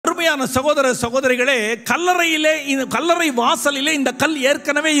அருமையான சகோதர சகோதரிகளே, கல்லறை வாசலிலே இந்த கல்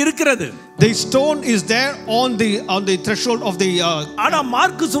ஏற்கனவே இருக்கிறது. The stone is there on the threshold of the ஆனா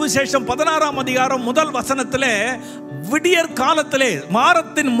மார்க்கு சுவிசேஷம் 16ஆம் அதிகாரம் முதல் வசனத்திலே விடியற் காலத்திலே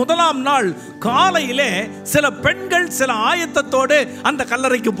வாரத்தின் முதலாம் நாள் காலையிலே சில பெண்கள் சில ஆயத்தத்தோடு அந்த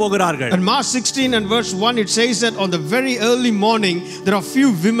கல்லறைக்கு போகிறார்கள். And Mark 16 and verse 1 it says that on the very early morning there are few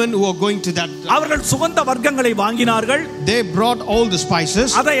women who are going to that. அவர்கள் சுகந்த வர்க்கங்களை வாங்கினார்கள். They brought all the spices.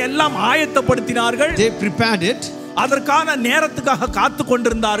 அதை எல்லாம் ஆயத்தப்படுத்தினார்கள். They prepared it. அதற்கான நேரத்துக்காக காத்து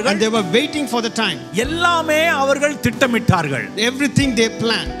கொண்டிருந்தார்கள். And they were waiting for the time. எல்லாமே அவர்கள் திட்டமிட்டார்கள். Everything they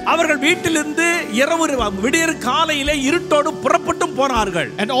planned. அவர்கள் வீட்டிலிருந்து இரவு விடியற் காலையிலே இருட்டோடு புறப்பட்டு போனார்கள்.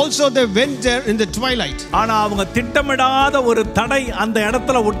 And also they went there in the twilight. ஆனா அவங்க திட்டமிடாத ஒரு தடை அந்த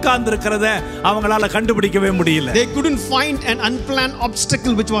இடத்துல உட்கார்ந்து இருக்கிறத அவங்களால கண்டுபிடிக்கவே முடியல. They couldn't find an unplanned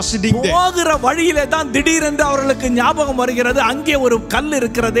obstacle which was sitting there. போகிற வழியிலே தான் திடீரென்று அவர்களுக்கு ஞாபகம் வருகிறது, அங்கே ஒரு கல்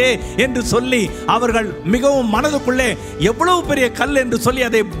இருக்கிறதே என்று சொல்லி அவர்கள் மிகவும் மனதுக்குள்ளே எவ்வளவு பெரிய கல் என்று சொல்லி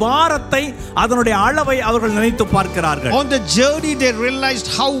அதை பாரத்தை அதனுடைய அளவை அவர்கள் நினைத்து பார்க்கிறார்கள். On the journey they realized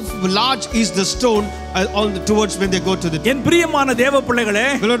how large is the stone towards when they go to the. என் பிரியமான தேவ பிள்ளைகளே,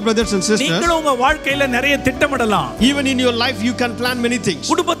 Beloved brothers and sisters, நீங்கள் உங்க வாழ்க்கையில நிறைய திட்டமிடலாம். Even in your life you can plan many things.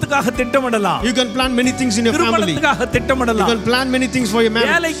 குடும்பத்துக்காக திட்டமிடலாம். You can plan many things in your family. திருமணத்துக்காக திட்டமிடலாம். You can plan many things for your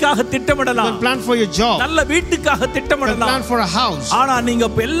marriage. வேலைக்காக திட்டமிடலாம். You can plan for your job. நல்ல வீட்டுக்காக திட்டமிடலாம். You can plan for a house. ஆனா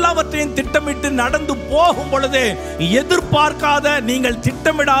நீங்க எல்லாவற்றையும் திட்டமிட்டு நடந்து போகும் பொழுது எதிர்பார்க்காத நீங்கள்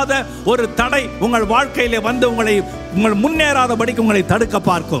திட்டமிடாத ஒரு தடை உங்கள் வாழ்க்கையிலே வந்து உங்கள் முன்னேறாதபடிக்கு உங்களை தடுக்க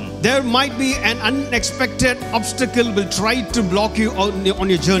பார்க்கும். There might be an unexpected obstacle will try to block you on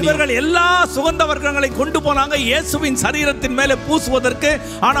your journey. இவர்கள் எல்லா சுகந்த வர்க்கங்களை கொண்டு போனாங்க இயேசுவின் சரீரத்தின் மேலே பூசுவதற்கு.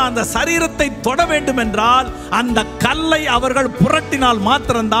 ஆனா அந்த சரீரத்தை தொட வேண்டும் என்றால் அந்த கல்லை அவர்கள் புரட்டினால்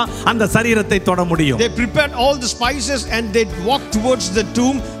மாத்திரம்தான் அந்த சரீரத்தை தொட முடியும். They prepared all the spices and they walked towards the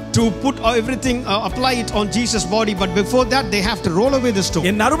tomb to put everything, apply it on Jesus' body, but before that they have to roll away the stone.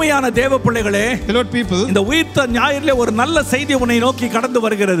 என் அருமையான தேவ பிள்ளைகளே, Lord people, இந்த உயிர்த்த ஞாயிறிலே ஒரு நல்ல செய்தி உன்னை நோக்கி கடந்து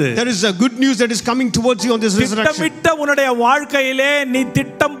வருகிறது. There is a good news that is coming towards you on this resurrection. திட்டமிட்ட உன்னுடைய வாழ்க்கையிலே நீ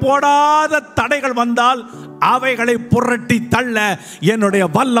திட்டம் போடாத தடைகள் வந்தால் அவைகளை புரட்டி தள்ள என்னுடைய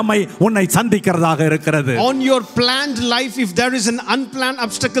வல்லமை உன்னை சந்திக்கிறதாக இருக்கிறது. On your planned life, if there is an unplanned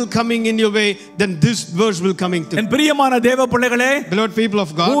obstacle coming in your way, then this verse will coming to. என் பிரியமான தேவ பிள்ளைகளே, Beloved people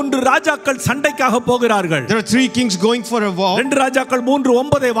of God, 3 ராஜாக்கள் சண்டைக்காக போகிறார்கள். There are 3 kings going for a war. 2 ராஜாக்கள்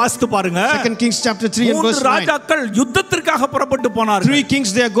 3:9 வாசித்து பாருங்க. 2 Kings chapter 3 and verse 9. 3 ராஜாக்கள் யுத்தத்திற்காக புறப்பட்டு போனார்கள். 3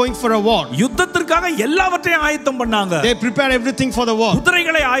 kings they are going for a war. யுத்தத்திற்காக எல்லாவற்றையும் ஆயத்தம் பண்ணாங்க. They prepare everything for the war.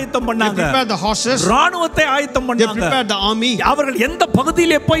 குதிரைகளை ஆயத்தம் பண்ணாங்க. They prepare the horses. ராணுவத்தை ஆயத்தம் பண்ணாங்க. They prepare the army. அவர்கள் எந்த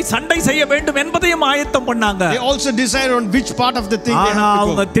பகுதியிலே போய் சண்டை செய்ய வேண்டும் என்பதையும் ஆயத்தம் பண்ணாங்க. They also decide on which part of the thing they have to go.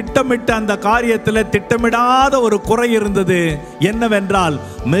 அவங்க திட்டமிட்ட அந்த காரியத்தில் திட்டமிடாத ஒரு குறை இருந்தது. என்னவென்றால்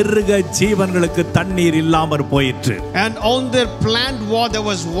மிருக ஜீவன்களுக்கு தண்ணீர் இல்லாமற் போயிற்று. And on their planned war there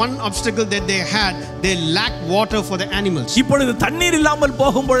was one obstacle that they had. They lacked water for the animals. இப்பொழுது தண்ணீர் இல்லாமல்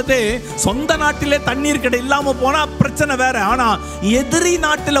போகும் பொழுது சொந்த நாட்டிலே தண்ணீர் இல்லாம போனா பிரச்சனை வேற. ஆனா எதிரி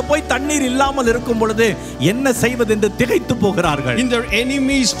நாட்டில போய் தண்ணீர் இல்லாமல் இருக்கும் பொழுது என்ன செய்வது என்று திகைத்து போகிறார்கள். In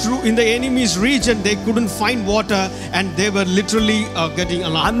the enemy's region they couldn't find water and they were literally getting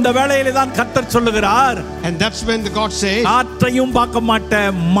alarmed. அந்த வேளையிலே தான் கர்த்தர் சொல்லுகிறார், and that's when the God says, காற்றையும் பார்க்க மாட்ட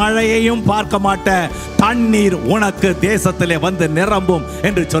மழையையும் பார்க்க மாட்ட தண்ணீர் உனக்கு தேசத்திலே வந்து நிரம்பும்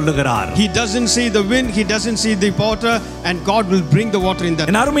என்று சொல்லுகிறார். He doesn't see the wind, he doesn't see the water, and God will bring the water in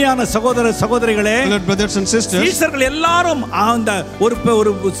that. என் அருமையான சகோதர சகோதரிகளே, brothers and sisters, சீஷர்கள் எல்லாரும் அந்த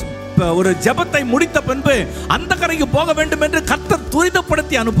ஒரு ஜெபத்தை முடித்த பின்பு அந்த கரைக்கு போக வேண்டும் என்று கர்த்தர்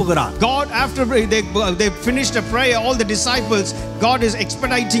துரிதப்படுத்தி அனுப்புகிறார். God after they finished a prayer, all the disciples, God is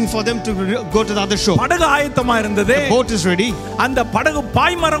expediting for them to go to the other shore. படகு ஆயத்தமா இருந்தது. The boat is ready. அந்த படகு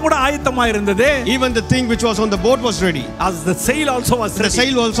பாய்மரம் கூட ஆயத்தமா இருந்தது. Even the thing which was on the boat was ready. As the sail also was ready. The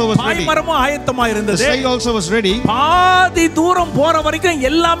sail also was ready. பாய்மரமும் ஆயத்தமா இருந்தது. The sail also was ready. பாதி தூரம் போற வரைக்கும்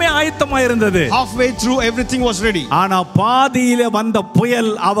எல்லாமே ஆயத்தமா இருந்தது. Halfway through everything was ready. ஆனா பாதியிலே வந்த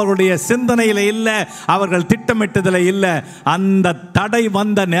புயல் அவருடைய சிந்தனையில இல்ல, அவர்கள் திட்டமிட்டதில இல்ல. அந்த தடை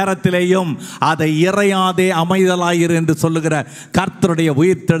வந்த நேரத்திலேயும் அதை இறையாதே அமைதலாயிரு என்று சொல்லுகிற கர்த்தருடைய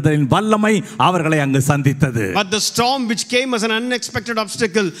உயிர்த்தெழுதலின் வல்லமை அவர்களை அங்கு சந்தித்தது. But the storm which came as an unexpected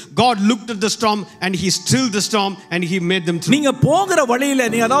obstacle, God looked at the storm and he stilled the storm and he made them through. நீங்க போகிற வழியில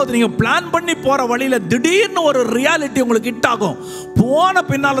நீங்க பிளான் பண்ணி போற வழியில திடீர்னு ஒரு ரியாலிட்டி உங்களுக்கு ஹிட் ஆகும். போன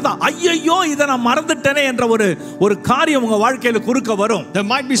பின்னால தான் ஐயோ இத நான் மறந்துட்டேனே என்ற ஒரு காரியம் உங்க வாழ்க்கையில குறுக்க வரும். There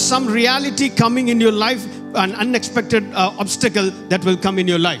might be some reality coming in your life an unexpected obstacle that will come in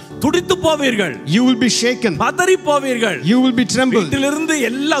your life. துடித்து போவீர்கள். You will be shaken. பதறி போவீர்கள். You will be trembled. வீட்டிலிருந்து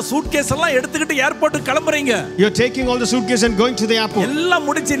எல்லா சூட்கேஸ் எல்லாம் எடுத்துக்கிட்டு airport கிளம்புறீங்க. You're taking all the suitcase and going to the airport. எல்லாம்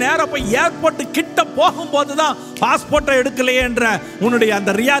முடிச்சு நேரா போய் ஏர்போர்ட் கிட்ட போகும்போது தான் பாஸ்போர்ட் எடுக்கலையே என்ற உன்னுடைய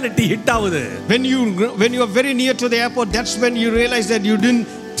அந்த ரியாலிட்டி ஹிட் ஆகுது. When you are very near to the airport, that's when you realize that you didn't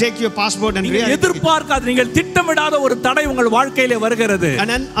take your passport and எதிர்பார்க்காத நீங்கள் திட்டமிடாத ஒரு தடை உங்கள் வாழ்க்கையிலே வருகிறது.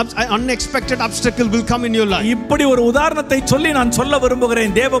 An unexpected obstacle will come in your life. இப்படி ஒரு உதாரணத்தை சொல்லி நான் சொல்ல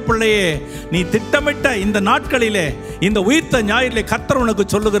விரும்புகிறேன் தேவ பிள்ளையே, நீ திட்டமிட்ட இந்த நாட்களிலே இந்த உயிர்த்த ஞாயிறிலே கர்த்தர் உனக்கு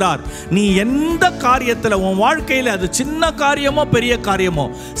சொல்லுகிறார், நீ எந்த காரியத்துல உன் வாழ்க்கையில அது சின்ன காரியமோ பெரிய காரியமோ,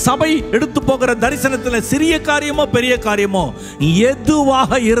 சபை எடுத்து போகிற தரிசனத்துல சிறிய காரியமோ பெரிய காரியமோ,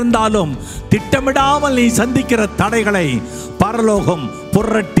 எதுவாக இருந்தாலும் திட்டமிடாமல் நீ சந்திக்கிற தடைகளை பரலோகம்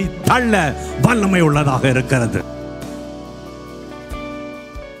புரட்டி தள்ள வல்லமை உள்ளதாக இருக்கிறது.